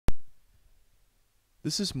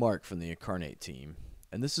This is Mark from the InKarnate team,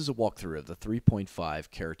 and this is a walkthrough of the 3.5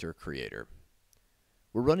 character creator.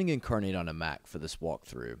 We're running InKarnate on a Mac for this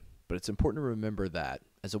walkthrough, but it's important to remember that,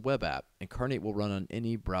 as a web app, InKarnate will run on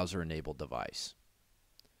any browser-enabled device.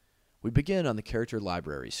 We begin on the character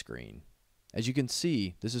library screen. As you can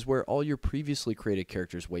see, this is where all your previously created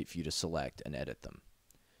characters wait for you to select and edit them.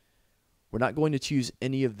 We're not going to choose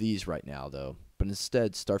any of these right now, though, but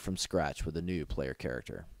instead start from scratch with a new player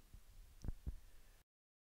character.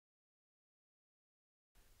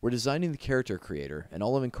 We're designing the character creator and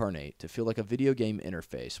all of InKarnate to feel like a video game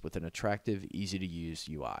interface with an attractive, easy-to-use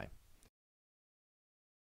UI.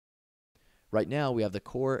 Right now, we have the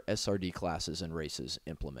core SRD classes and races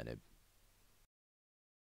implemented.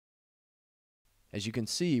 As you can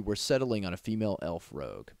see, we're settling on a female elf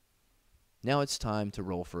rogue. Now it's time to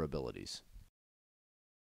roll for abilities.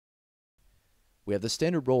 We have the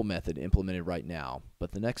standard roll method implemented right now,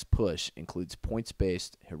 but the next push includes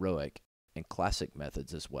points-based, heroic, and classic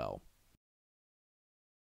methods as well.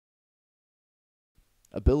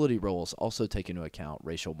 Ability rolls also take into account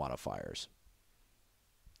racial modifiers.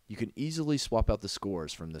 You can easily swap out the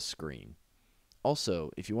scores from this screen. Also,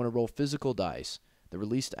 if you want to roll physical dice, the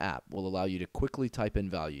released app will allow you to quickly type in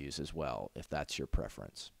values as well, if that's your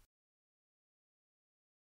preference.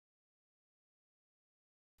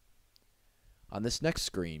 On this next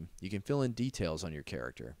screen, you can fill in details on your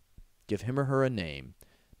character, give him or her a name,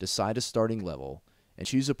 decide a starting level, and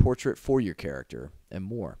choose a portrait for your character, and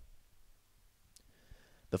more.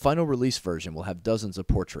 The final release version will have dozens of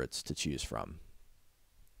portraits to choose from.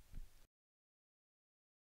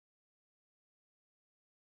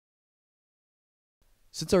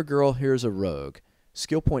 Since our girl here is a rogue,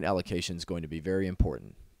 skill point allocation is going to be very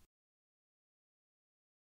important.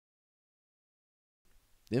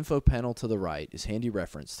 The info panel to the right is handy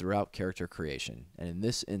reference throughout character creation, and in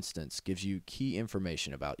this instance gives you key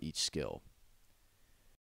information about each skill.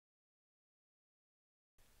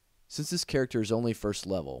 Since this character is only first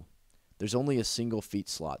level, there's only a single feat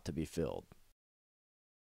slot to be filled.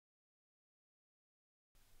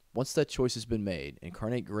 Once that choice has been made,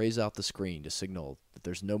 InKarnate grays out the screen to signal that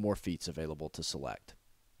there's no more feats available to select.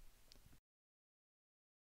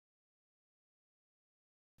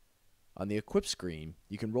 On the Equip screen,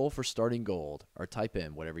 you can roll for starting gold or type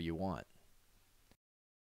in whatever you want.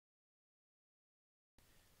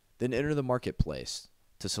 Then enter the marketplace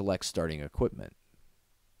to select starting equipment.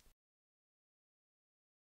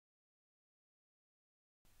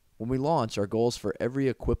 When we launch, our goal is for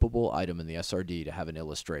every equipable item in the SRD to have an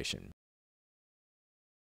illustration.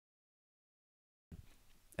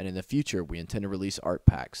 And in the future, we intend to release art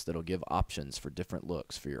packs that'll give options for different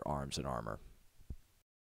looks for your arms and armor.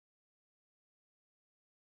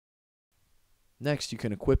 Next, you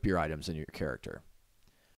can equip your items in your character.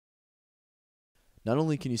 Not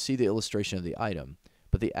only can you see the illustration of the item,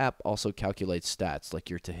 but the app also calculates stats like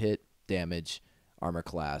your to hit, damage, armor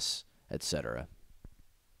class, etc.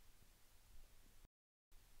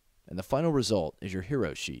 And the final result is your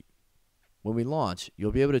hero sheet. When we launch,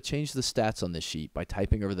 you'll be able to change the stats on this sheet by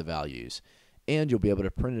typing over the values, and you'll be able to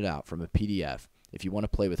print it out from a PDF if you want to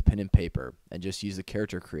play with pen and paper and just use the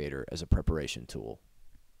character creator as a preparation tool.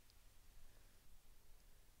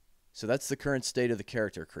 So that's the current state of the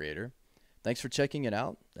character creator. Thanks for checking it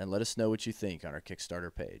out, and let us know what you think on our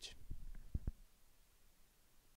Kickstarter page.